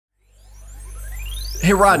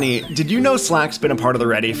Hey, Rodney, did you know Slack's been a part of the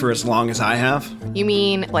Ready for as long as I have? You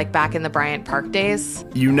mean like back in the Bryant Park days?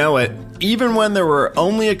 You know it. Even when there were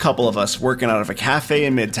only a couple of us working out of a cafe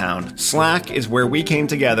in Midtown, Slack is where we came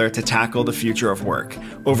together to tackle the future of work.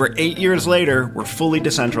 Over 8 years later, we're fully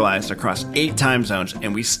decentralized across 8 time zones,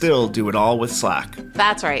 and we still do it all with Slack.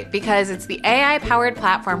 That's right, because it's the AI-powered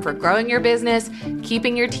platform for growing your business,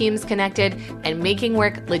 keeping your teams connected, and making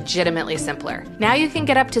work legitimately simpler. Now you can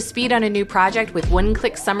get up to speed on a new project with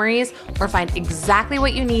one-click summaries or find exactly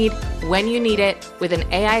what you need when you need it with an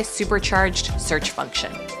AI-supercharged search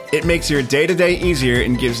function. It makes your day-to-day easier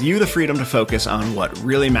and gives you the freedom to focus on what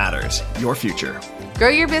really matters, your future. Grow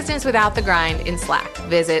your business without the grind in Slack.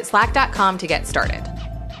 Visit slack.com to get started.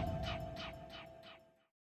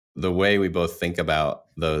 The way we both think about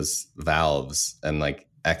those valves and like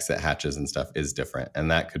exit hatches and stuff is different.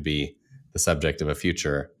 And that could be the subject of a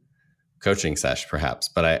future coaching sesh, perhaps.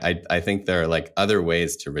 But I think there are like other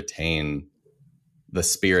ways to retain the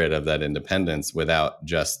spirit of that independence without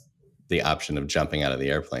just the option of jumping out of the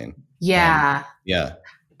airplane. Yeah. Yeah.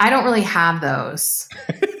 I don't really have those.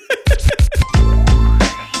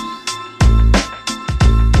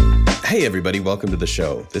 Hey, everybody. Welcome to the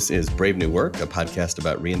show. This is Brave New Work, a podcast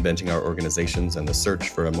about reinventing our organizations and the search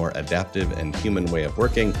for a more adaptive and human way of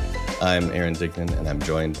working. I'm Aaron Dignan, and I'm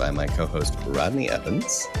joined by my co-host, Rodney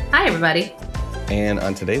Evans. Hi, everybody. And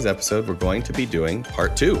on today's episode, we're going to be doing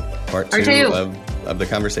part two of the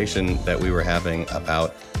conversation that we were having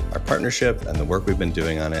about our partnership and the work we've been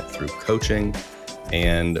doing on it through coaching.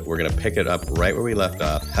 And we're going to pick it up right where we left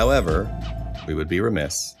off. However, we would be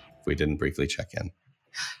remiss if we didn't briefly check in.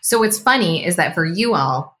 So what's funny is that for you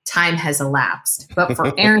all, time has elapsed. But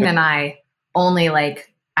for Aaron and I, only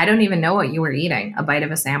I don't even know what you were eating. A bite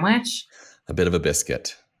of a sandwich? A bit of a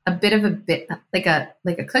biscuit. Like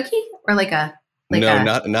a cookie? Or not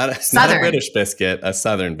a British biscuit, a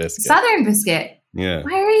Southern biscuit. Southern biscuit. Yeah.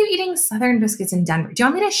 Why are you eating Southern biscuits in Denver? Do you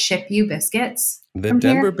want me to ship you biscuits? The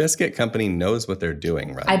Denver Biscuit Company knows what they're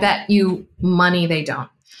doing, right? I bet you money they don't.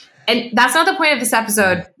 And that's not the point of this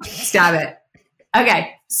episode. Stop it.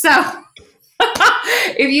 Okay, so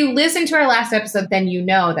if you listen to our last episode, then you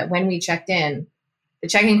know that when we checked in, the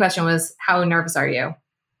check-in question was, how nervous are you?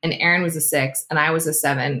 And Aaron was a 6 and I was a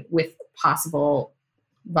 7 with possible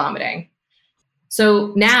vomiting.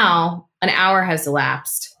 So now an hour has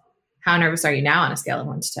elapsed. How nervous are you now on a scale of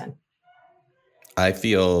 1 to 10? I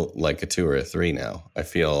feel like a 2 or a 3 now. I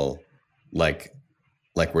feel like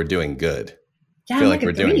we're doing good. Yeah, I feel like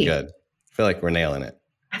we're doing good. I feel like we're nailing it.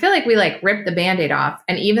 I feel like we ripped the Band-Aid off.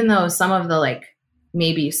 And even though some of the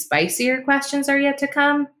maybe spicier questions are yet to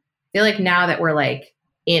come, I feel like now that we're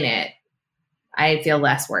in it, I feel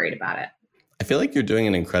less worried about it. I feel like you're doing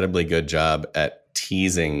an incredibly good job at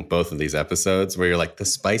teasing both of these episodes where you're like, the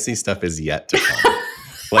spicy stuff is yet to come.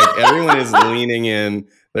 Everyone is leaning in.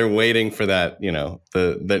 They're waiting for that,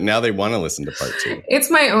 now they want to listen to part 2. It's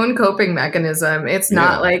my own coping mechanism. It's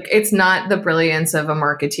not it's not the brilliance of a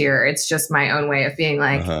marketeer. It's just my own way of being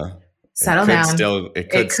settle down. It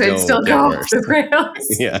could still go worse. off the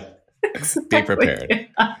rails. Yeah. Exactly. Be prepared.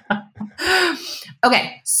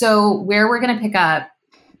 Okay. So where we're going to pick up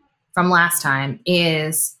from last time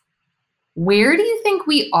is, where do you think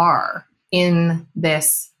we are in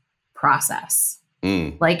this process?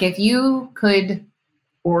 If you could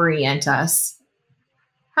orient us,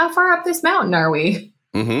 how far up this mountain are we?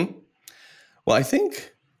 Mm-hmm. Well, I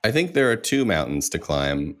think there are 2 mountains to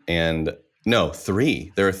climb, and no,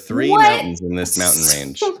 3. There are 3 mountains in this mountain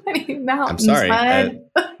range. So many mountains. I'm sorry.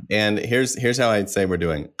 And here's how I'd say we're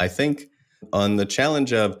doing. I think on the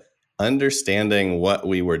challenge of understanding what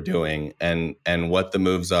we were doing and what the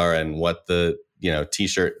moves are and what the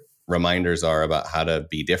t-shirt reminders are about how to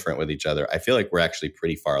be different with each other, I feel like we're actually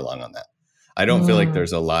pretty far along on that. I don't feel like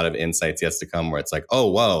there's a lot of insights yet to come where it's like,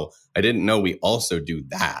 oh, whoa, I didn't know we also do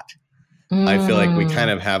that. I feel like we kind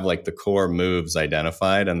of have the core moves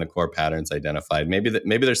identified and the core patterns identified. Maybe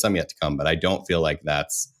there's some yet to come, but I don't feel like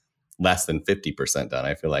that's less than 50% done.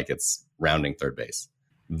 I feel like it's rounding third base.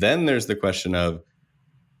 Then there's the question of,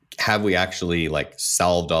 have we actually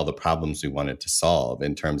solved all the problems we wanted to solve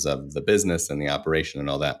in terms of the business and the operation and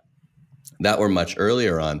all that? That we're much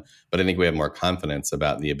earlier on, but I think we have more confidence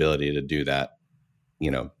about the ability to do that,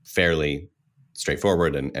 fairly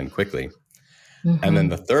straightforward and quickly. Mm-hmm. And then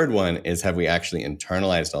the third one is, have we actually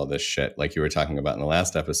internalized all this shit, like you were talking about in the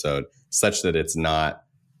last episode, such that it's not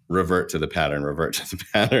revert to the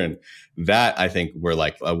pattern. That I think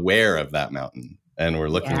we're aware of that mountain and we're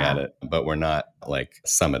looking at it, but we're not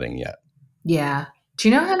summiting yet. Yeah. Do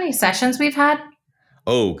you know how many sessions we've had?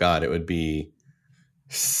 Oh God, it would be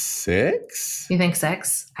 6. You think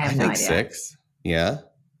 6? I have no idea. 6. Yeah.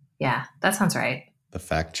 Yeah, that sounds right. The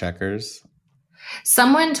fact checkers.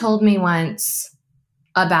 Someone told me once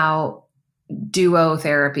about duo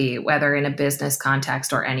therapy, whether in a business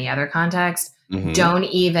context or any other context. Mhm. Don't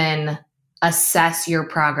even assess your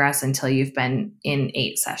progress until you've been in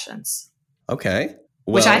 8 sessions. Okay.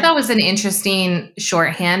 Which I thought was an interesting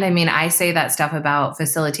shorthand. I mean, I say that stuff about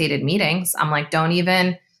facilitated meetings. I'm like, don't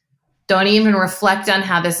even reflect on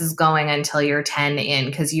how this is going until you're 10 in,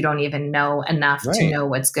 because you don't even know enough to know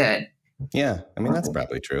what's good. Yeah. I mean, that's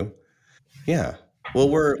probably true. Yeah. Well,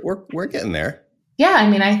 we're getting there. Yeah. I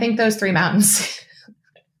mean, I think those 3 mountains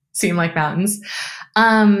seem like mountains.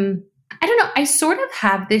 I don't know. I sort of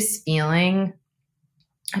have this feeling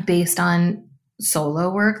based on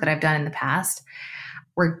solo work that I've done in the past.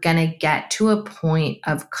 We're going to get to a point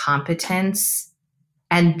of competence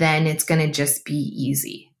and then it's going to just be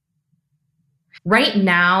easy. Right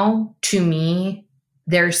now, to me,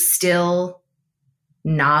 there's still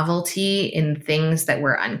novelty in things that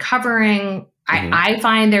we're uncovering. Mm-hmm. I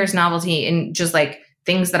find there's novelty in just like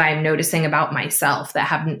things that I'm noticing about myself that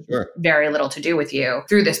have very little to do with you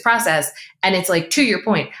through this process. And it's like, to your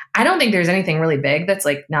point, I don't think there's anything really big that's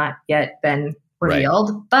like not yet been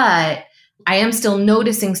revealed, but I am still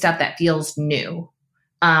noticing stuff that feels new.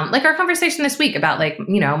 Like our conversation this week about like,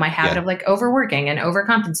 you know, my habit of like overworking and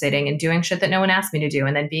overcompensating and doing shit that no one asked me to do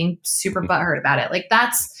and then being super butthurt about it. Like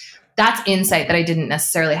that's insight that I didn't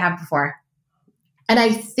necessarily have before. And I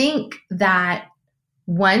think that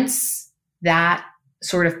once that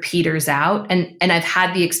sort of peters out, and I've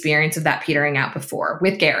had the experience of that petering out before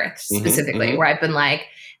with Gareth specifically, where I've been like,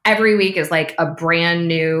 every week is like a brand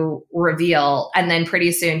new reveal. And then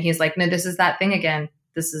pretty soon he's like, no, this is that thing again.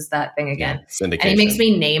 This is that thing again. Yeah, and he makes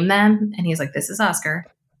me name them. And he's like, this is Oscar.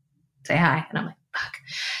 Say hi. And I'm like, fuck.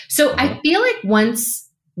 So I feel like once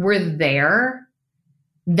we're there,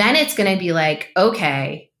 then it's going to be like,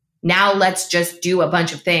 okay, now let's just do a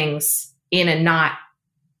bunch of things in a not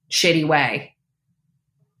shitty way.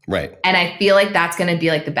 Right. And I feel like that's going to be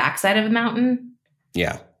like the backside of a mountain.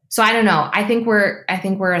 Yeah. So I don't know. I think we're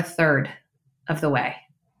a third of the way.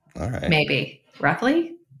 All right. Maybe.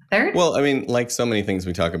 Roughly? Third? Well, I mean, like so many things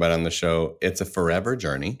we talk about on the show, it's a forever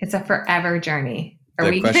journey. It's a forever journey. Are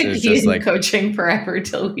we going to be in coaching forever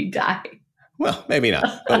till we die? Well, maybe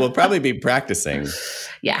not. But we'll probably be practicing.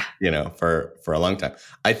 Yeah. You know, for a long time.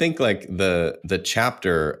 I think like the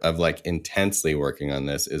chapter of like intensely working on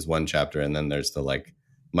this is one chapter. And then there's the like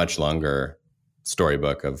much longer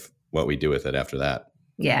storybook of what we do with it after that.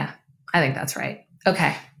 Yeah, I think that's right.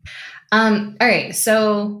 Okay. All right.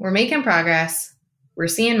 So we're making progress. We're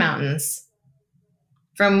seeing mountains.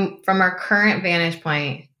 From our current vantage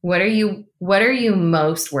point, what are you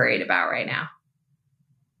most worried about right now?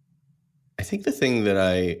 I think the thing that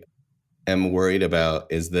I am worried about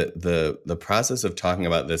is that the process of talking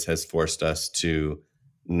about this has forced us to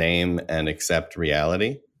name and accept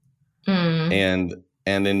reality.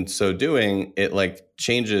 And in so doing, it like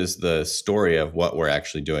changes the story of what we're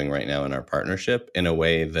actually doing right now in our partnership in a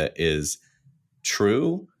way that is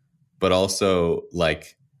true, but also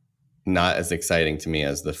like not as exciting to me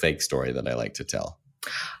as the fake story that I like to tell.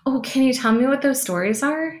 Oh, can you tell me what those stories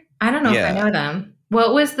are? I don't know if I know them.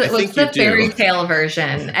 What's the fairy tale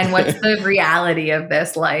version and what's the reality of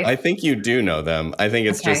this life? I think you do know them. I think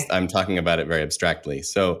it's just, I'm talking about it very abstractly.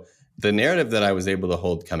 So the narrative that I was able to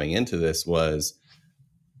hold coming into this was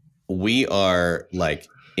we are like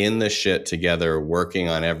in the shit together, working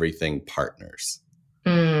on everything partners,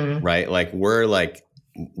 right? Like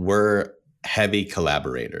we're heavy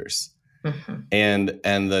collaborators. And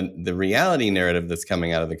the reality narrative that's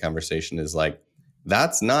coming out of the conversation is like,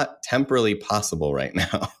 that's not temporally possible right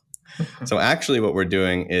now. So actually what we're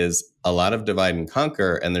doing is a lot of divide and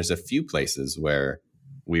conquer. And there's a few places where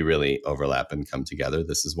we really overlap and come together.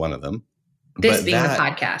 This is one of them. This being the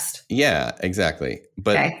podcast. Yeah, exactly.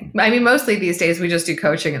 But okay. I mean, mostly these days we just do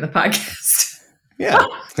coaching in the podcast. Yeah,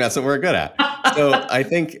 that's what we're good at. So I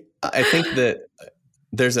think that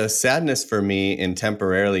there's a sadness for me in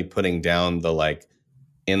temporarily putting down the like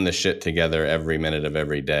in the shit together every minute of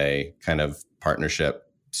every day kind of partnership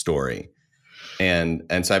story. And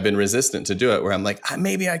so I've been resistant to do it where I'm like,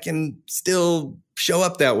 maybe I can still show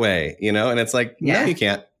up that way, you know? And it's like, no, you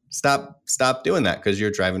can't. Stop doing that because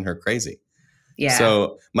you're driving her crazy. Yeah.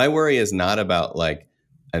 So my worry is not about like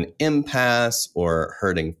an impasse or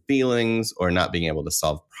hurting feelings or not being able to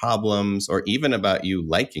solve problems or even about you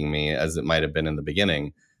liking me as it might have been in the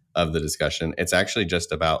beginning of the discussion. It's actually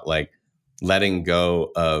just about like letting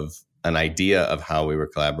go of an idea of how we were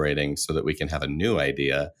collaborating so that we can have a new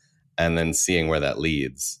idea and then seeing where that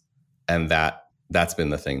leads. And that's been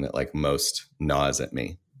the thing that like most gnaws at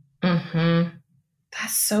me. Mm-hmm.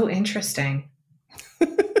 That's so interesting.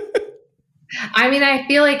 I mean, I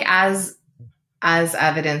feel like as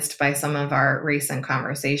evidenced by some of our recent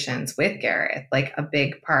conversations with Gareth, like a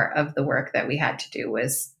big part of the work that we had to do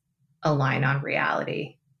was align on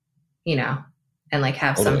reality, you know, and like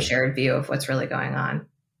have some shared view of what's really going on.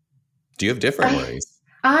 Do you have different worries?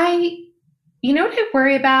 You know what I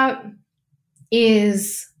worry about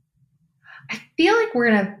is I feel like we're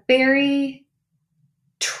in a very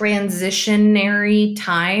transitionary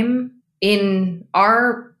time in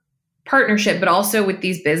our partnership, but also with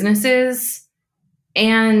these businesses.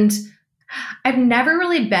 And I've never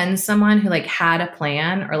really been someone who like had a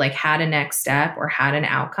plan or like had a next step or had an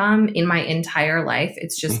outcome in my entire life.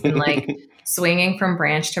 It's just been like swinging from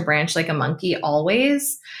branch to branch like a monkey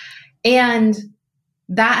always. And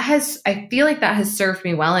I feel like that has served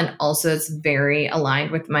me well. And also it's very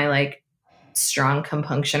aligned with my like strong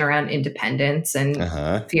compunction around independence and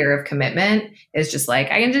fear of commitment. Is just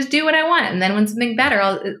like, I can just do what I want. And then when something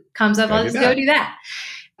better comes up, I'll just go do that.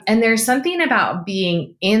 And there's something about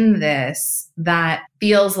being in this that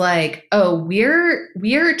feels like, oh,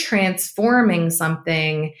 we're transforming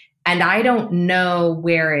something and I don't know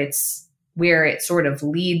where it sort of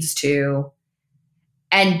leads to.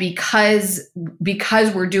 And because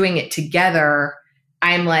we're doing it together,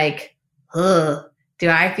 I'm like, ugh, do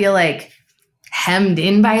I feel like hemmed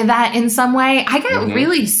in by that in some way? I get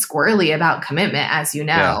really squirrely about commitment, as you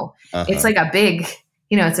know. Yeah. It's like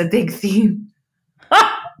it's a big theme.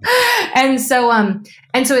 And so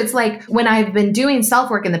it's like when I've been doing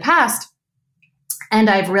self-work in the past and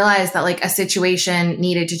I've realized that like a situation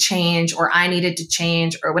needed to change or I needed to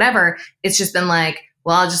change or whatever, it's just been like,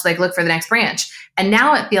 well, I'll just like look for the next branch. And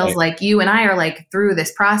now it feels like you and I are like through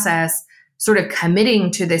this process, sort of committing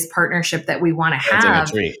to this partnership that we want to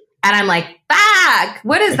have. And I'm like, fuck,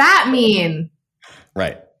 what does that mean?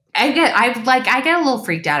 Right. I get a little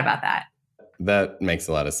freaked out about that. That makes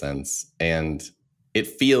a lot of sense. And it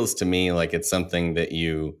feels to me like it's something that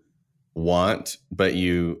you want, but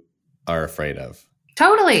you are afraid of.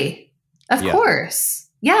 Totally. Of course.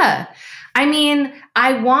 Yeah. I mean,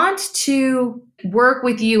 I want to work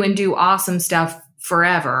with you and do awesome stuff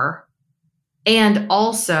forever. And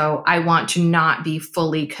also, I want to not be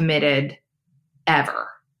fully committed ever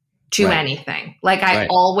to anything. Like, I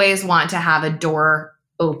always want to have a door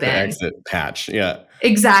open. The exit hatch. Yeah.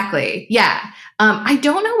 Exactly. Yeah. I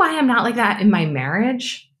don't know why I'm not like that in my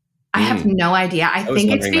marriage. I have no idea. I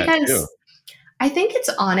think it's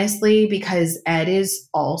honestly because Ed is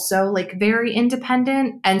also like very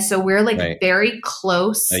independent. And so we're like very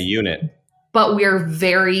close. A unit. But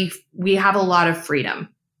we have a lot of freedom.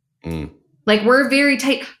 Like we're very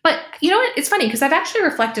tight. But you know what? It's funny because I've actually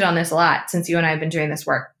reflected on this a lot since you and I have been doing this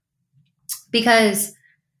work. Because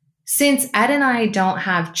since Ed and I don't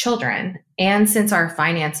have children and since our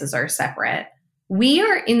finances are separate, we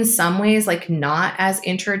are in some ways like not as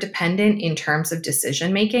interdependent in terms of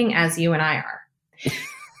decision making as you and I are,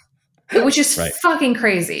 which is fucking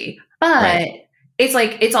crazy. But it's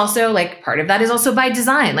like, it's also like part of that is also by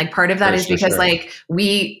design. Like part of that is because like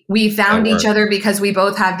we found each other because we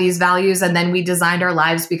both have these values and then we designed our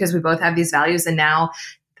lives because we both have these values. And now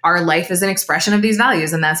our life is an expression of these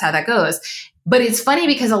values. And that's how that goes. But it's funny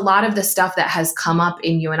because a lot of the stuff that has come up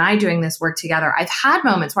in you and I doing this work together, I've had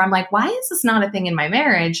moments where I'm like, why is this not a thing in my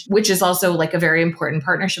marriage? Which is also like a very important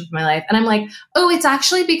partnership in my life. And I'm like, oh, it's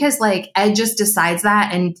actually because like Ed just decides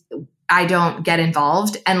that and I don't get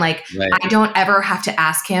involved. And like, I don't ever have to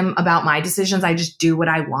ask him about my decisions. I just do what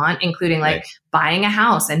I want, including like buying a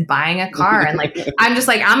house and buying a car. And like, I'm just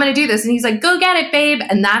like, I'm going to do this. And he's like, go get it, babe.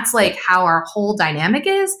 And that's like how our whole dynamic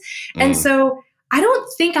is. And so I don't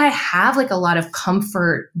think I have like a lot of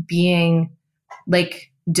comfort being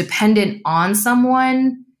like dependent on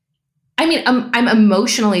someone. I mean, I'm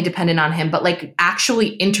emotionally dependent on him, but like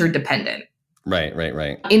actually interdependent. Right.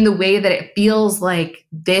 In the way that it feels like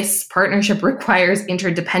this partnership requires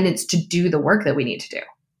interdependence to do the work that we need to do.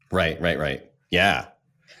 Right. Yeah.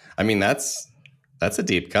 I mean, that's a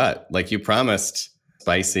deep cut. Like you promised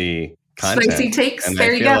spicy content. Spicy takes.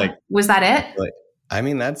 There you go. Like, was that it? Like, I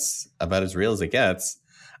mean, that's about as real as it gets.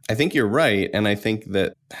 I think you're right. And I think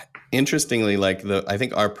that interestingly, like I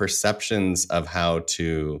think our perceptions of how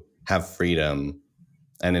to have freedom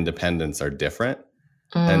and independence are different.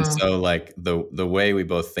 And so like the way we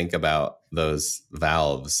both think about those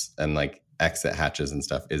valves and like exit hatches and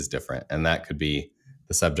stuff is different. And that could be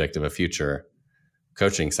the subject of a future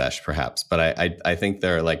coaching sesh perhaps. But I think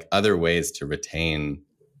there are like other ways to retain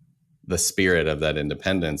the spirit of that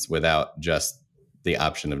independence without just the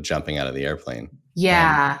option of jumping out of the airplane.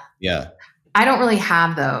 Yeah. Yeah. I don't really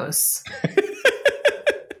have those.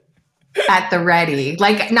 at the ready,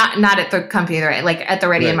 like not at the company, right? Like at the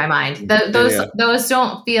ready in my mind. Those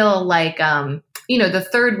don't feel like, the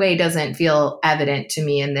third way doesn't feel evident to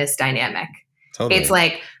me in this dynamic. Totally. It's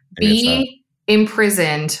like be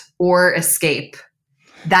imprisoned or escape.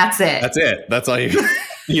 That's it. That's it. That's all you.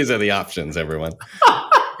 These are the options, everyone.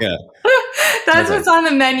 Yeah. That's what's on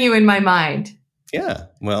the menu in my mind. Yeah.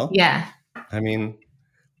 Well. Yeah. I mean,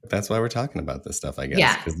 that's why we're talking about this stuff, I guess.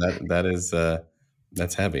 Yeah. Because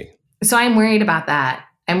that's heavy. So I'm worried about that.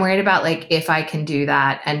 I'm worried about like if I can do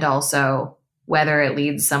that, and also whether it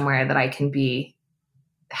leads somewhere that I can be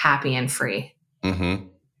happy and free. Mm-hmm.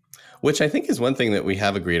 Which I think is one thing that we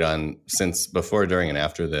have agreed on since before, during, and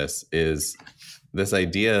after this, is this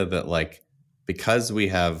idea that like, because we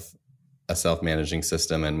have a self-managing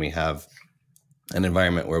system and we have an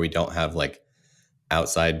environment where we don't have like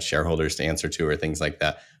outside shareholders to answer to or things like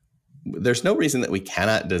that, there's no reason that we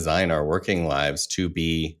cannot design our working lives to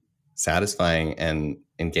be satisfying and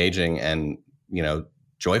engaging and,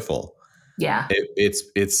 joyful. Yeah.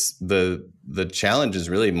 It's the challenge is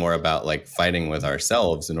really more about like fighting with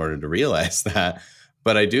ourselves in order to realize that.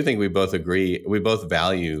 But I do think we both agree, we both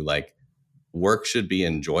value like work should be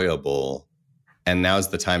enjoyable, and now's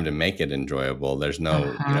the time to make it enjoyable. There's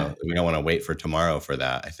no, we don't want to wait for tomorrow for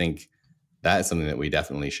that. I think that is something that we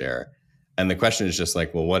definitely share. And the question is just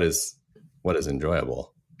like, well, what is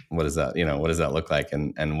enjoyable? What is that, what does that look like?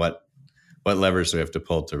 And what levers do we have to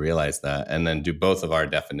pull to realize that? And then do both of our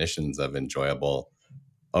definitions of enjoyable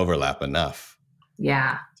overlap enough?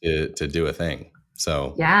 Yeah. To do a thing.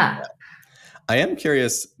 So yeah. I am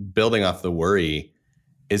curious, building off the worry,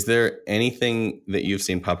 is there anything that you've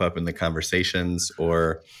seen pop up in the conversations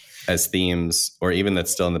or as themes, or even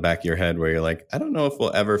that's still in the back of your head where you're like, I don't know if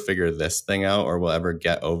we'll ever figure this thing out or we'll ever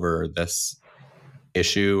get over this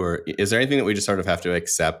issue? Or is there anything that we just sort of have to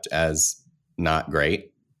accept as not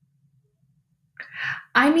great?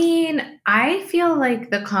 I mean, I feel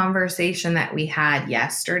like the conversation that we had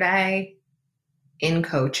yesterday in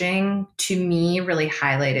coaching, to me, really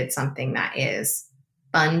highlighted something that is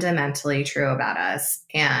fundamentally true about us.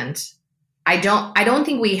 And I don't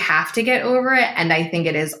think we have to get over it. And I think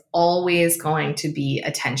it is always going to be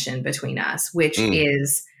a tension between us, which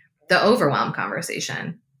is the overwhelm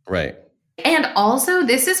conversation. Right. And also,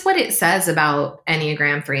 this is what it says about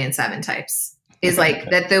Enneagram 3 and 7 types, is like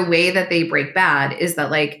that the way that they break bad is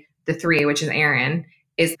that like the 3, which is Aaron,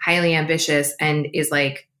 is highly ambitious and is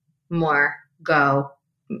like more, go,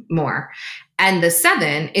 more. And the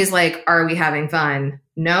 7 is like, are we having fun?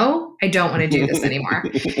 No, I don't want to do this anymore.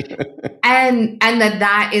 and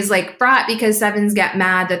that is like fraught because 7s get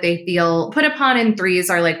mad that they feel put upon, and 3s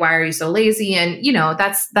are like, why are you so lazy? And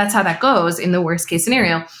that's how that goes in the worst case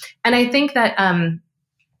scenario. And I think that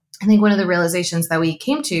one of the realizations that we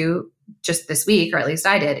came to just this week, or at least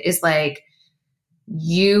I did, is like,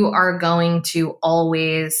 you are going to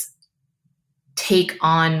always take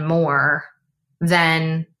on more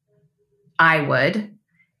than I would,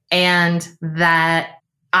 and that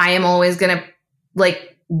I am always going to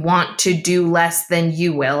like want to do less than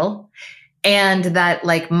you will. And that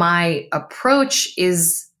like my approach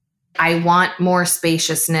is I want more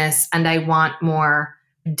spaciousness and I want more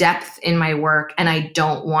depth in my work, and I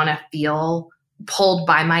don't want to feel pulled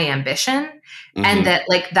by my ambition. Mm-hmm. And that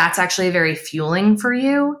like that's actually very fueling for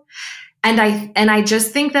you. And I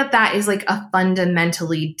just think that is like a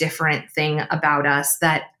fundamentally different thing about us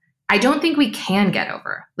that I don't think we can get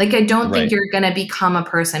over. Like, I don't think you're going to become a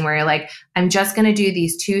person where you're like, I'm just going to do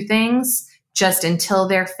these 2 things just until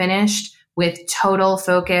they're finished with total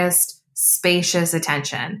focused, spacious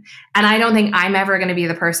attention. And I don't think I'm ever going to be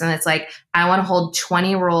the person that's like, I want to hold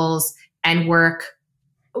 20 roles and work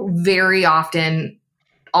very often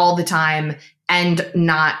all the time and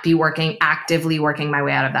not be actively working my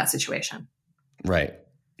way out of that situation. Right.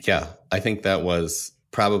 Yeah. I think that was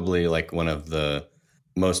probably like one of the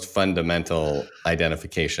most fundamental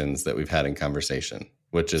identifications that we've had in conversation,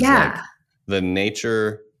 which is like the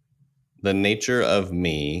nature of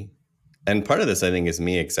me. And part of this, I think, is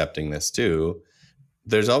me accepting this too.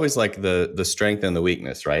 There's always like the strength and the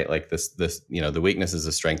weakness, right? Like this, the weakness is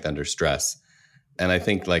a strength under stress. And I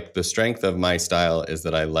think like the strength of my style is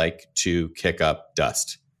that I like to kick up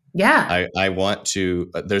dust. Yeah. I want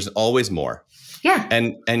to, there's always more. Yeah.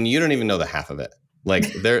 And you don't even know the half of it.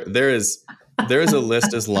 Like there is a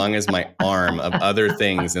list as long as my arm of other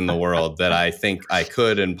things in the world that I think I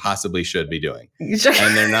could and possibly should be doing. And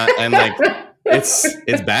they're not, I'm like,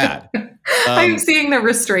 it's bad. I'm seeing the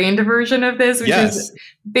restrained version of this, which is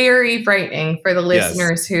very frightening for the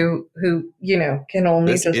listeners who can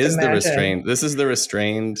only just imagine. This is the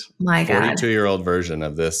restrained My God. 42-year-old version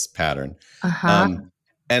of this pattern. Uh-huh.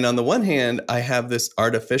 And on the one hand, I have this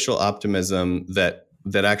artificial optimism that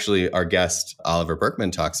actually our guest Oliver Berkman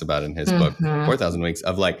talks about in his book 4,000 Weeks,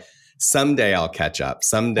 of like, someday I'll catch up.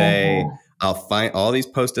 Someday I'll find all these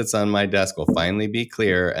Post-its on my desk will finally be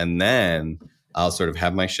clear, and then I'll sort of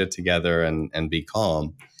have my shit together and be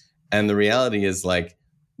calm. And the reality is, like,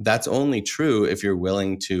 that's only true if you're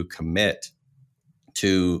willing to commit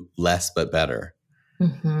to less but better.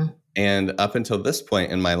 And up until this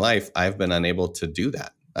point in my life, I've been unable to do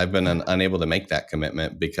that. I've been unable to make that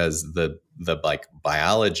commitment because the like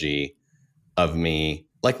biology of me,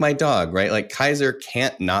 like my dog, right? Like Kaiser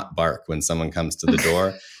can't not bark when someone comes to the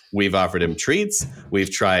door. We've offered him treats. We've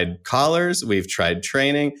tried collars. We've tried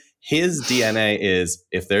training. His DNA is,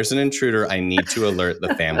 if there's an intruder, I need to alert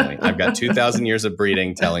the family. I've got 2,000 years of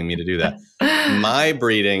breeding telling me to do that. My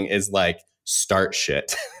breeding is like, start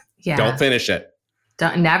shit. Yeah. Don't finish it.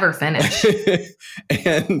 Don't never finish.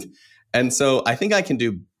 And so I think I can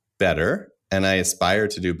do better, and I aspire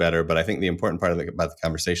to do better. But I think the important part about the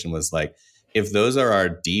conversation was like, if those are our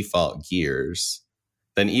default gears,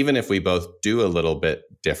 then even if we both do a little bit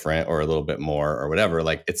different or a little bit more or whatever,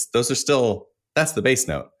 like that's the bass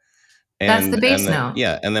note. That's the bass note.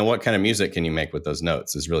 Yeah. And then what kind of music can you make with those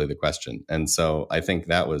notes is really the question. And so I think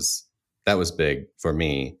that was big for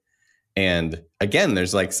me. And again,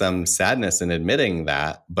 there's like some sadness in admitting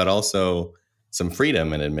that, but also some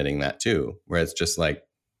freedom in admitting that too, where it's just like,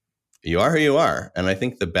 you are who you are. And I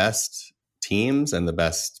think the best teams and the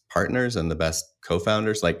best partners and the best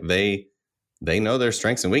co-founders, like they know their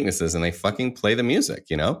strengths and weaknesses and they fucking play the music,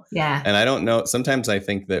 you know? Yeah. And I don't know, sometimes I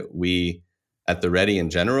think that we at the Ready in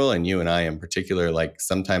general, and you and I in particular, like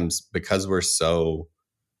sometimes because we're such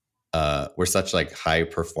like high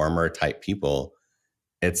performer type people,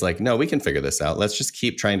 it's like, no, we can figure this out. Let's just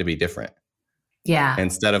keep trying to be different. Yeah.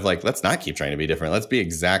 Instead of like, let's not keep trying to be different. Let's be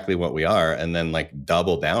exactly what we are and then like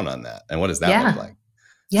double down on that. And what does that look like?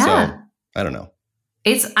 Yeah. So I don't know.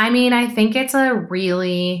 I think it's a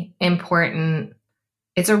really important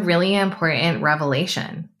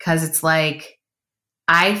revelation, because it's like,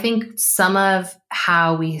 I think some of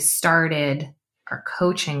how we started our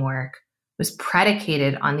coaching work was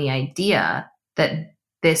predicated on the idea that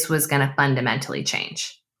this was going to fundamentally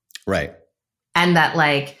change. Right. And that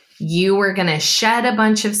like you were going to shed a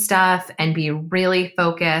bunch of stuff and be really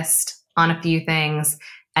focused on a few things.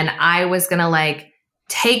 And I was going to like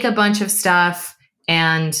take a bunch of stuff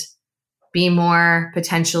and be more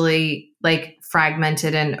potentially like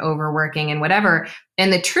fragmented and overworking and whatever.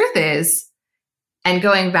 And the truth is, and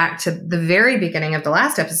going back to the very beginning of the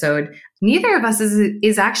last episode, neither of us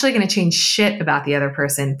is actually going to change shit about the other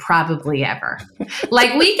person probably ever.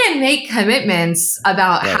 Like we can make commitments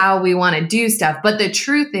about how we want to do stuff. But the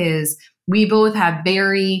truth is we both have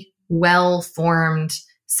very well-formed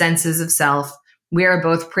senses of self. We are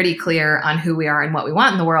both pretty clear on who we are and what we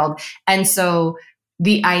want in the world. And so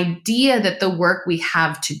the idea that the work we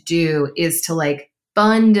have to do is to like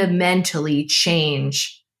fundamentally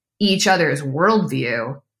change each other's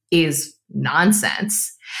worldview is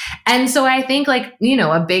nonsense. And so I think like, you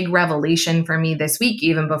know, a big revelation for me this week,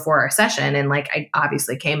 even before our session, and like I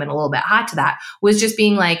obviously came in a little bit hot to that, was just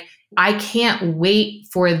being like, I can't wait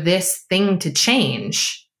for this thing to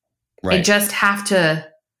change. Right. I just have to,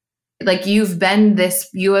 like, you have been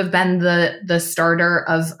the starter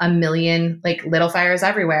of a million like little fires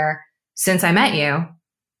everywhere since I met you.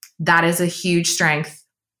 That is a huge strength.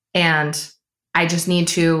 And I just need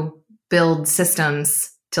to build systems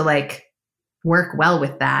to like work well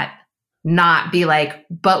with that, not be like,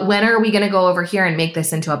 but when are we going to go over here and make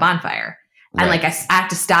this into a bonfire? Right. And like, I have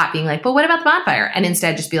to stop being like, but what about the bonfire? And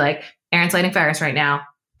instead just be like, Erin's lighting fires right now.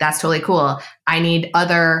 That's totally cool. I need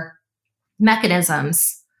other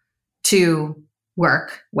mechanisms to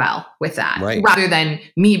work well with that, rather than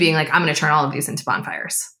me being like, I'm going to turn all of these into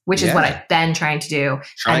bonfires, which is what I've been trying to do.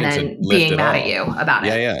 And then being mad at you about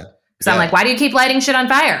it. Yeah. So I'm like, why do you keep lighting shit on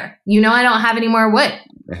fire? You know, I don't have any more wood.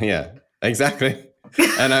 Yeah, exactly.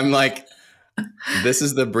 And I'm like, this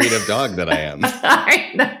is the breed of dog that I am.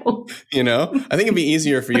 I know. You know, I think it'd be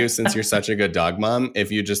easier for you, since you're such a good dog mom,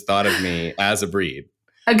 if you just thought of me as a breed.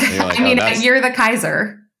 Okay. Like, I mean, you're the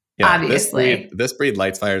Kaiser, obviously. This breed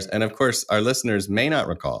lights fires. And of course, our listeners may not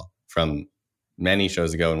recall from many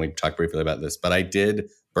shows ago, and we talked briefly about this, but I did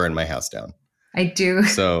burn my house down. I do.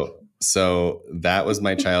 So that was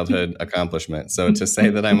my childhood accomplishment. So to say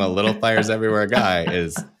that I'm a little fires everywhere guy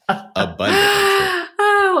is abundantly true.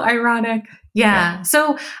 Oh, ironic. Yeah.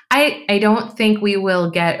 So I don't think we will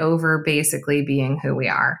get over basically being who we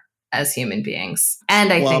are. as human beings.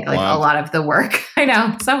 And I think Womp womp. a lot of the work, I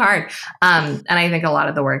know, so hard. And I think a lot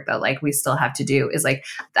of the work that we still have to do is I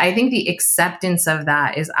think the acceptance of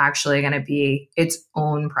that is actually going to be its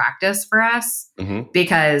own practice for us,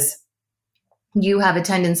 because you have a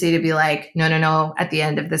tendency to be no, at the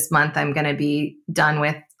end of this month, I'm going to be done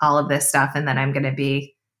with all of this stuff. And then I'm going to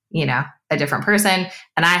be, a different person.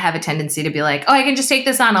 And I have a tendency to be I can just take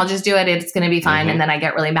this on. I'll just do it. It's going to be fine. And then I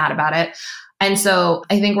get really mad about it. And so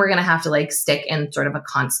I think we're going to have to stick in sort of a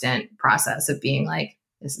constant process of being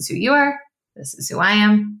this is who you are. This is who I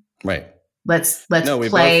am. Right. Let's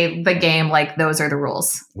play the game like those are the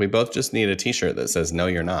rules. We both just need a t-shirt that says, no,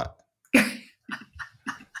 you're not.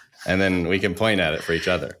 And then we can point at it for each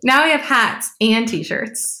other. Now we have hats and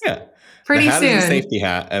t-shirts. Yeah. Pretty the hat soon. Is a safety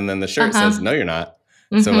hat. And then the shirt says, no, you're not.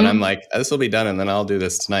 So when I'm this will be done and then I'll do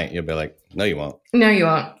this tonight, you'll be no, you won't. No, you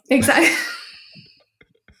won't. Exactly.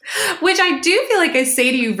 Which I do feel I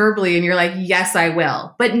say to you verbally and you're yes, I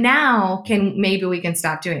will. But now maybe we can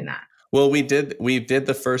stop doing that. Well, we did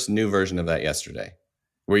the first new version of that yesterday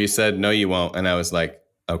where you said, no, you won't. And I was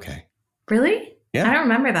okay. Really? Yeah. I don't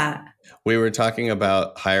remember that. We were talking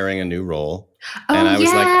about hiring a new role. And I was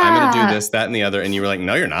I'm going to do this, that, and the other. And you were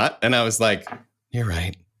no, you're not. And I was you're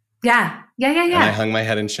right. Yeah. And I hung my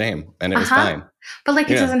head in shame and it was fine. But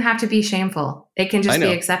it doesn't have to be shameful. It can just be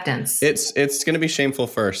acceptance. It's going to be shameful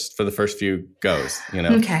first for the first few goes,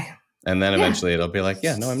 Okay. And then eventually it'll be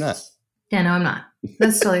yeah, no, I'm not. Yeah, no, I'm not.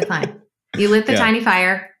 That's totally fine. You lit the tiny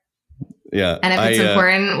fire. Yeah. And if it's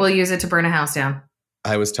important, we'll use it to burn a house down.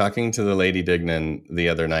 I was talking to the Lady Dignan the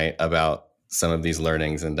other night about some of these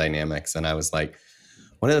learnings and dynamics. And I was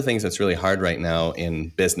one of the things that's really hard right now in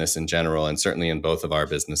business in general, and certainly in both of our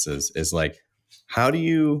businesses, is how do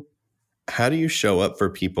you show up for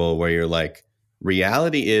people where you're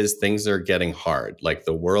reality is things are getting hard.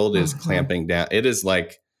 The world is clamping down. It is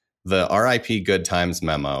the RIP good times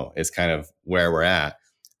memo is kind of where we're at.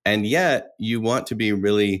 And yet you want to be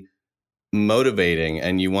really motivating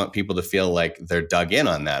and you want people to feel they're dug in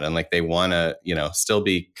on that. And they want to, still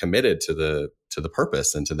be committed to the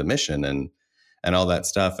purpose and to the mission and all that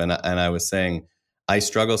stuff. And I was saying, I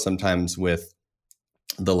struggle sometimes with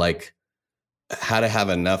the how to have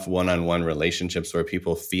enough one-on-one relationships where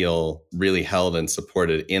people feel really held and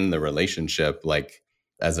supported in the relationship,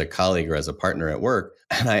 as a colleague or as a partner at work.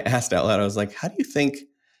 And I asked out loud, I was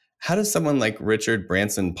how does someone like Richard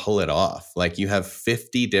Branson pull it off? You have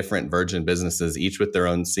 50 different Virgin businesses, each with their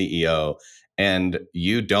own CEO, and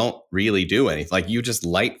you don't really do anything. You just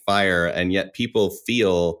light fire, and yet people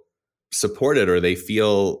feel supported or they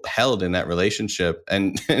feel held in that relationship.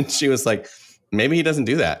 And she was maybe he doesn't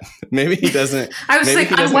do that. Maybe he doesn't. I was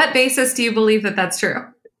on what basis do you believe that that's true?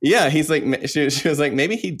 Yeah. He's she was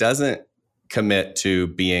maybe he doesn't commit to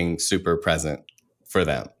being super present for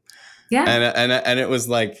them. Yeah. And it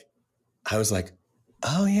was I was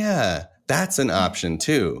oh yeah, that's an option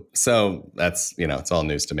too. So that's, it's all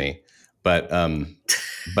news to me. But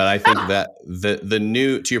I think that the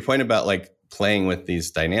new, to your point about playing with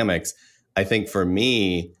these dynamics, I think for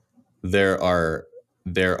me, there are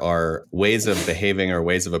ways of behaving or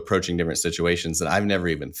ways of approaching different situations that I've never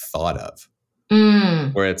even thought of.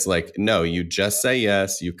 Where it's no, you just say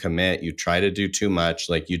yes, you commit, you try to do too much.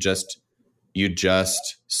 You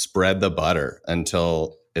just spread the butter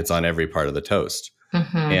until it's on every part of the toast.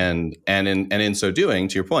 And in so doing,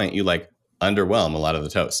 to your point, you underwhelm a lot of the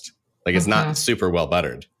toast. It's not super well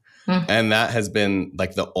buttered. And that has been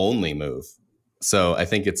the only move. So I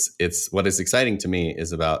think it's what is exciting to me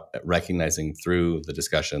is about recognizing through the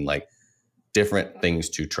discussion, different things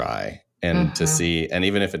to try and to see. And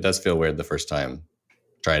even if it does feel weird the first time,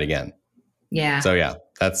 try it again. Yeah. So yeah,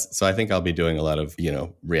 so I think I'll be doing a lot of,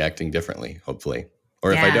 reacting differently, hopefully.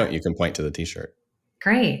 Or if I don't, you can point to the t-shirt.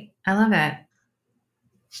 Great. I love it.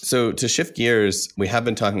 So to shift gears, we have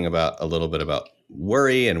been talking a little bit about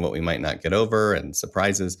worry and what we might not get over and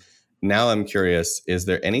surprises. Now I'm curious, is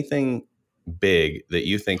there anything big that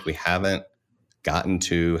you think we haven't gotten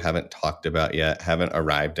to, haven't talked about yet, haven't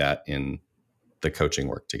arrived at in the coaching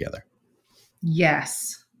work together?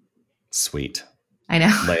 Yes. Sweet. I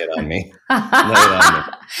know. Lay it on me. Lay it on me.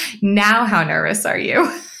 Now how nervous are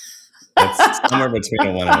you? It's somewhere between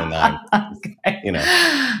a 1 and a 9. Okay.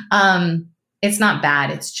 It's not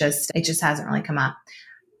bad. It just hasn't really come up.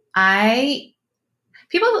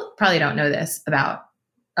 People probably don't know this about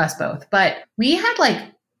us both, but we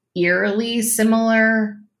had eerily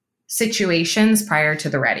similar situations prior to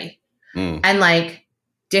the Ready. And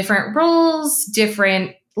different roles,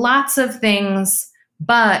 lots of things,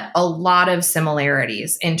 but a lot of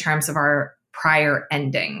similarities in terms of our prior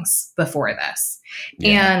endings before this.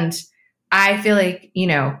 Yeah. And I feel like,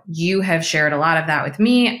 you have shared a lot of that with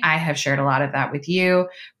me. I have shared a lot of that with you.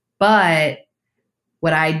 But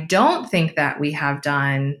what I don't think that we have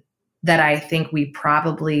done, that I think we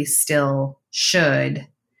probably still should,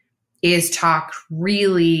 is talk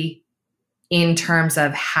really in terms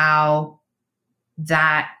of how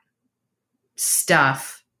that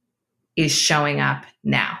stuff is showing up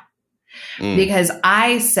now. Because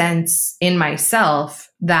I sense in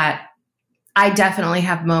myself that I definitely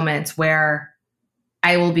have moments where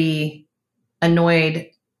I will be annoyed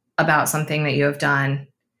about something that you have done.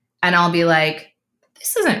 And I'll be like,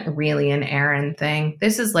 this isn't really an Aaron thing.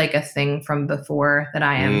 This is like a thing from before that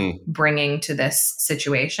I am bringing to this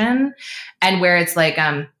situation. And where it's like,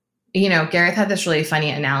 Gareth had this really funny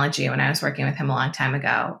analogy when I was working with him a long time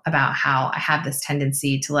ago about how I have this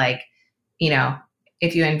tendency to like,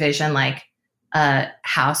 if you envision like a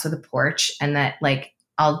house with a porch, and that like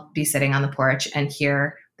I'll be sitting on the porch and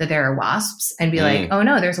hear that there are wasps and be like, oh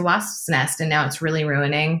no, there's a wasp's nest. And now it's really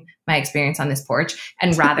ruining my experience on this porch.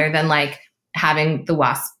 And rather than like having the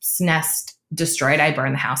wasp's nest destroyed, I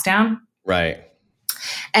burn the house down. Right.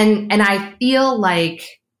 And I feel like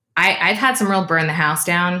I've had some real burn the house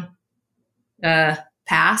down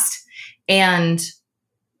past, and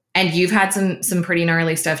you've had some pretty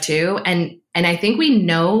gnarly stuff too. And I think we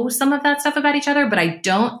know some of that stuff about each other, but I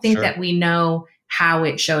don't think that we know how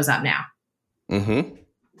it shows up now. Mm-hmm.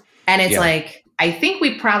 And it's like, I think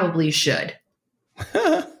we probably should.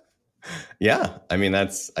 Yeah. I mean, I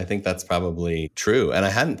think that's probably true. And I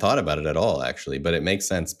hadn't thought about it at all, actually, but it makes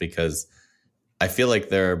sense because I feel like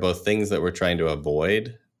there are both things that we're trying to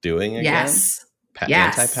avoid doing again. Yes.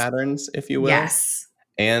 Anti-patterns, if you will. Yes.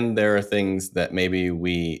 And there are things that maybe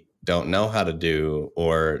we don't know how to do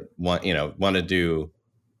or want to do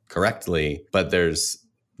correctly, but there's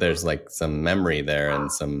like some memory there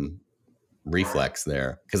and some reflex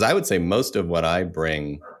there. Because I would say most of what I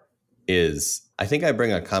bring is, I think I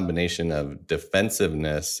bring a combination of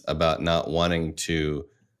defensiveness about not wanting to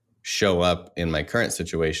show up in my current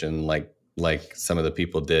situation like some of the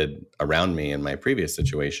people did around me in my previous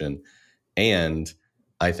situation. And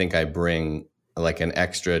I think I bring like an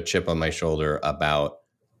extra chip on my shoulder about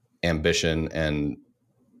ambition and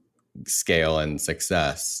scale and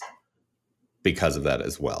success because of that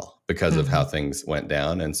as well, because of how things went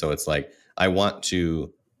down. And so it's like, I want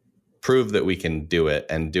to prove that we can do it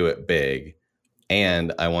and do it big.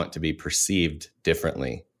 And I want to be perceived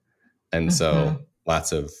differently. And so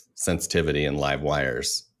lots of sensitivity and live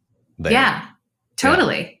wires there. Yeah,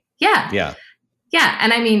 totally. Yeah. Yeah. Yeah.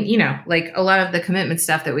 And I mean, like a lot of the commitment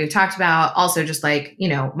stuff that we've talked about, also just like,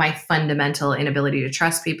 my fundamental inability to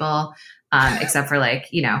trust people, except for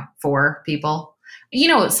like, 4 people.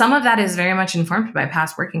 Some of that is very much informed by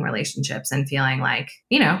past working relationships and feeling like,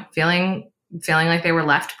 feeling like they were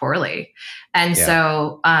left poorly. And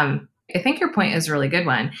so I think your point is a really good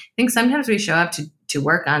one. I think sometimes we show up to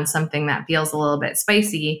work on something that feels a little bit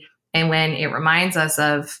spicy. And when it reminds us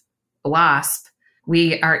of a wasp,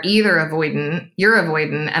 we are either avoidant, you're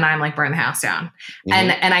avoidant, and I'm like, burn the house down.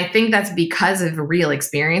 And I think that's because of real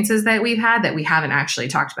experiences that we've had that we haven't actually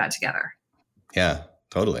talked about together. Yeah,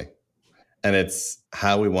 totally. And it's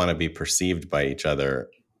how we want to be perceived by each other.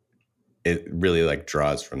 It really like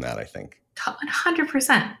draws from that, I think.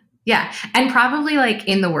 100%. Yeah. And probably like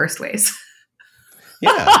in the worst ways.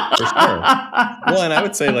 Yeah, for sure. Well, and I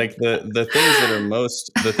would say like the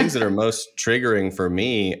things that are most triggering for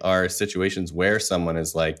me are situations where someone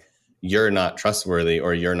is like, you're not trustworthy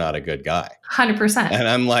or you're not a good guy. 100%. And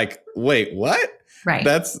I'm like, wait, what? Right.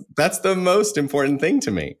 That's the most important thing to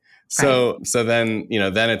me. So then,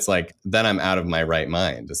 then it's like, then I'm out of my right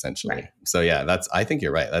mind, essentially. Right. So yeah, I think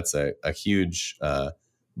you're right. That's a huge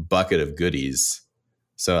bucket of goodies.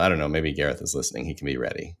 So I don't know, maybe Gareth is listening. He can be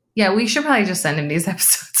ready. Yeah, we should probably just send him these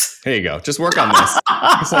episodes. Here you go. Just work on this.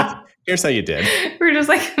 It's like, here's how you did. We're just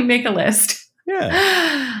like, make a list.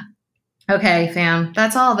 Yeah. Okay, fam.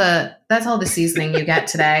 That's all the seasoning you get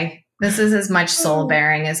today. This is as much soul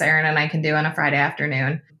bearing as Aaron and I can do on a Friday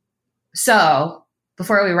afternoon. So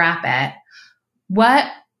before we wrap it, what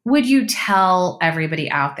would you tell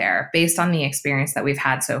everybody out there based on the experience that we've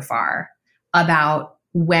had so far about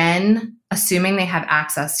when, assuming they have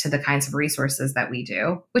access to the kinds of resources that we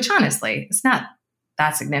do, which honestly, it's not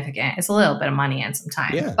that significant. It's a little bit of money and some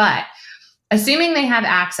time. Yeah. But assuming they have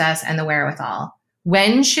access and the wherewithal,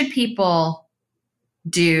 when should people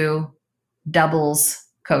do doubles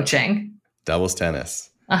coaching? Doubles tennis.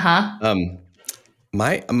 Uh-huh.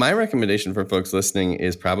 My recommendation for folks listening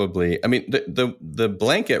is probably, I mean, the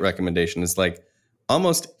blanket recommendation is like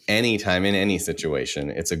almost any time in any situation,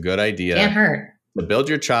 it's a good idea. Can't hurt. To build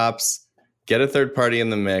your chops get a third party in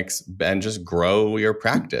the mix and just grow your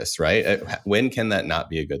practice, right? When can that not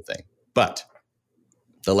be a good thing? But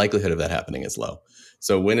the likelihood of that happening is low.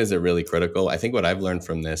 So when is it really critical? I think what I've learned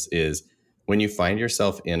from this is when you find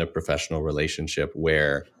yourself in a professional relationship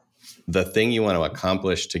where the thing you want to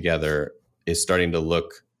accomplish together is starting to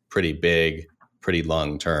look pretty big, pretty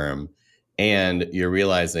long term, and you're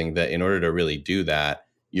realizing that in order to really do that,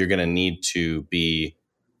 you're going to need to be,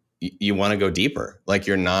 you want to go deeper. Like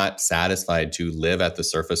you're not satisfied to live at the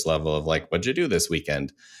surface level of like, what'd you do this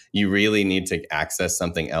weekend? You really need to access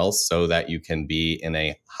something else so that you can be in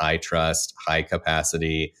a high trust, high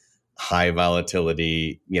capacity, high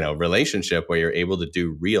volatility, relationship where you're able to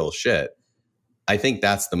do real shit. I think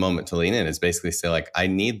that's the moment to lean in, is basically say like, I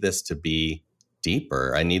need this to be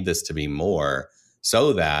deeper. I need this to be more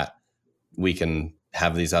so that we can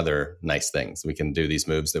have these other nice things. We can do these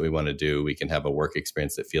moves that we want to do. We can have a work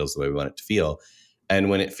experience that feels the way we want it to feel. And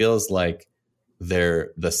when it feels like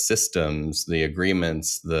the systems, the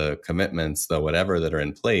agreements, the commitments, the whatever that are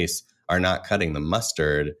in place are not cutting the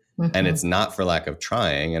mustard, and it's not for lack of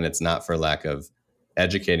trying, and it's not for lack of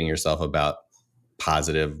educating yourself about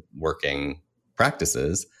positive working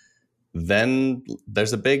practices, then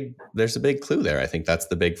there's a big clue there. I think that's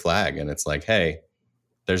the big flag. And it's like, hey,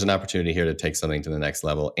 there's an opportunity here to take something to the next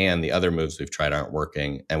level. And the other moves we've tried aren't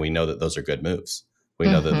working. And we know that those are good moves. We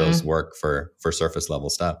know that those work for surface level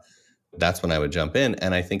stuff. That's when I would jump in.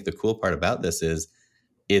 And I think the cool part about this is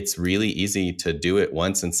it's really easy to do it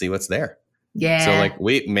once and see what's there. Yeah. So like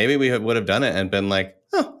would have done it and been like,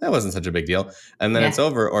 oh, that wasn't such a big deal. And then it's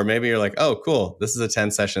over. Or maybe you're like, oh, cool, this is a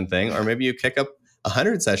 10 session thing. Or maybe you kick up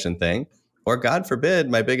 100 session thing. Or God forbid,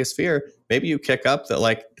 my biggest fear, maybe you kick up that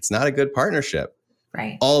like, it's not a good partnership.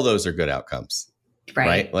 Right. All those are good outcomes.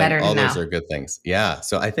 Right. Like all those are good things. Yeah.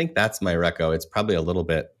 So I think that's my reco. It's probably a little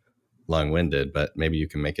bit long-winded, but maybe you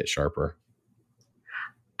can make it sharper.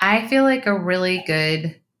 I feel like a really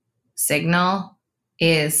good signal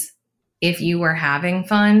is if you were having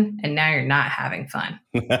fun and now you're not having fun.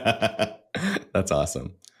 That's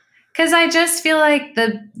awesome. Because I just feel like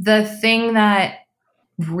the thing that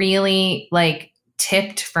really like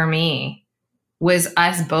tipped for me was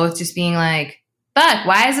us both just being like, fuck,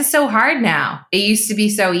 why is it so hard now? It used to be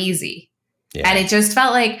so easy. Yeah. And I just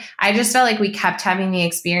felt like we kept having the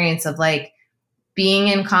experience of like being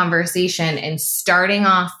in conversation and starting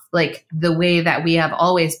off like the way that we have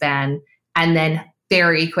always been, and then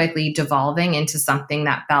very quickly devolving into something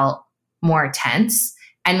that felt more tense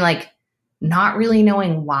and like not really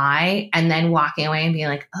knowing why, and then walking away and being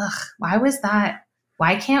like, ugh, why was that?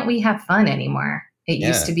 Why can't we have fun anymore? It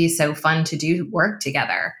used to be so fun to do work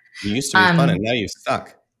together. You used to be fun and now you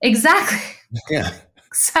suck. Exactly. Yeah.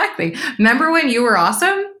 Exactly. Remember when you were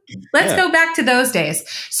awesome? Let's go back to those days.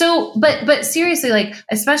 So, but seriously, like,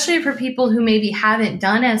 especially for people who maybe haven't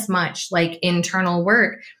done as much like internal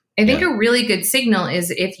work, I think a really good signal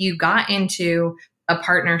is if you got into a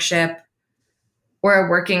partnership or a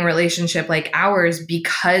working relationship like ours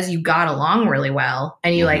because you got along really well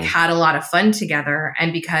and you like had a lot of fun together,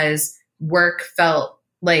 and because work felt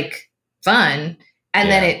like fun, and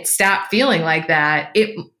then it stopped feeling like that,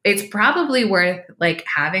 it's probably worth like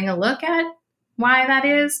having a look at why that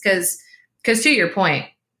is. Because to your point,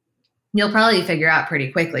 you'll probably figure out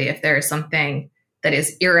pretty quickly if there is something that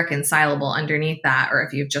is irreconcilable underneath that, or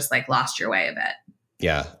if you've just like lost your way a bit.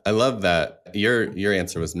 Yeah, I love that. Your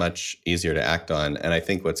answer was much easier to act on. And I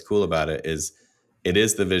think what's cool about it is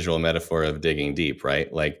the visual metaphor of digging deep,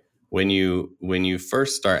 right? Like when you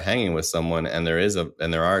first start hanging with someone and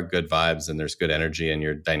there are good vibes and there's good energy and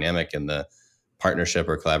your dynamic in the partnership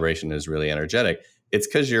or collaboration is really energetic, it's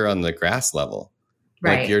because you're on the grass level.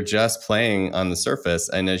 Right. Like you're just playing on the surface.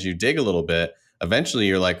 And as you dig a little bit, eventually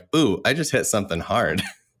you're like, ooh, I just hit something hard.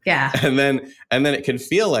 Yeah. and then it can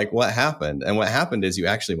feel like what happened. And what happened is you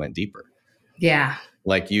actually went deeper. Yeah.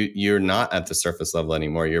 Like you're not at the surface level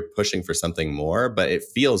anymore. You're pushing for something more, but it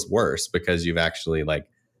feels worse because you've actually like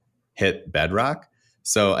hit bedrock.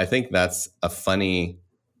 So I think that's a funny,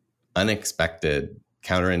 unexpected,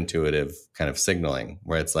 counterintuitive kind of signaling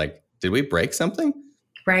where it's like, did we break something?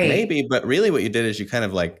 Right. Maybe, but really what you did is you kind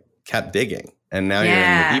of like kept digging and now you're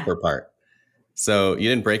in the deeper part. So you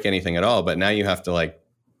didn't break anything at all, but now you have to like,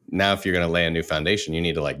 now if you're going to lay a new foundation, you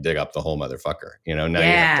need to like dig up the whole motherfucker, now you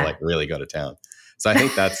have to like really go to town. So I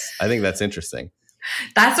think that's interesting.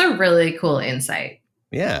 That's a really cool insight.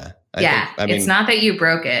 Yeah. I mean, it's not that you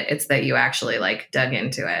broke it. It's that you actually like dug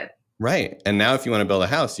into it. Right. And now if you want to build a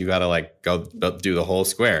house, you got to like go do the whole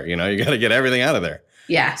square, you got to get everything out of there.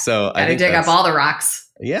 Yeah. So I think dig up all the rocks.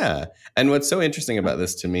 Yeah. And what's so interesting about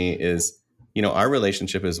this to me is, our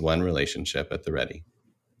relationship is one relationship at the ready.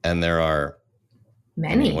 And there are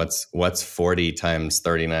many. What's 40 times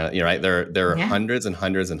 39? You're right. There are hundreds and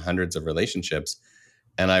hundreds and hundreds of relationships.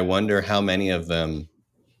 And I wonder how many of them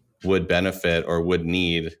would benefit or would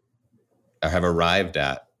need or have arrived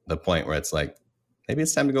at the point where it's like, maybe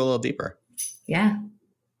it's time to go a little deeper. Yeah.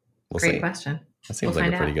 Great question. That seems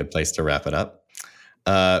like a pretty good place to wrap it up.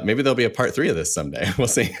 Maybe there'll be a part 3 of this someday. We'll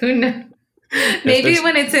see. Who knows? Maybe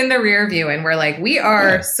when it's in the rear view and we're like, we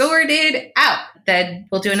are sorted out, then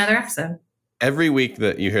we'll do another episode. Every week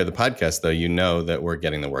that you hear the podcast, though, you know that we're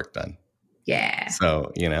getting the work done. Yeah.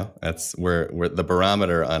 So, that's where the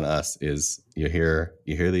barometer on us is you hear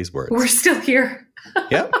these words. We're still here.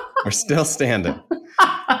 Yep. We're still standing.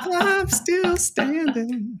 I'm still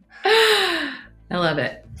standing. I love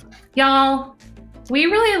it. Y'all, we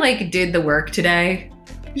really did the work today.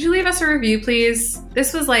 Could you leave us a review, please?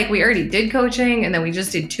 This was we already did coaching and then we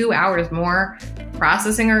just did 2 hours more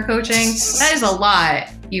processing our coaching. That is a lot,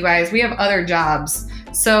 you guys. We have other jobs.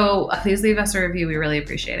 So please leave us a review. We really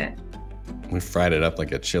appreciate it. We fried it up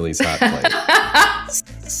like a Chili's hot plate.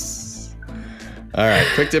 All right.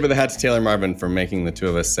 Quick tip of the hat to Taylor Marvin for making the two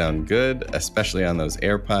of us sound good, especially on those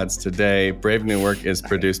AirPods today. Brave New Work is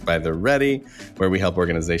produced by The Ready, where we help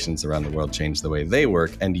organizations around the world change the way they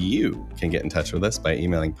work. And you can get in touch with us by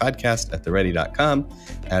emailing podcast@theready.com.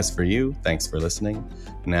 As for you, thanks for listening.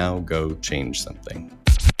 Now go change something.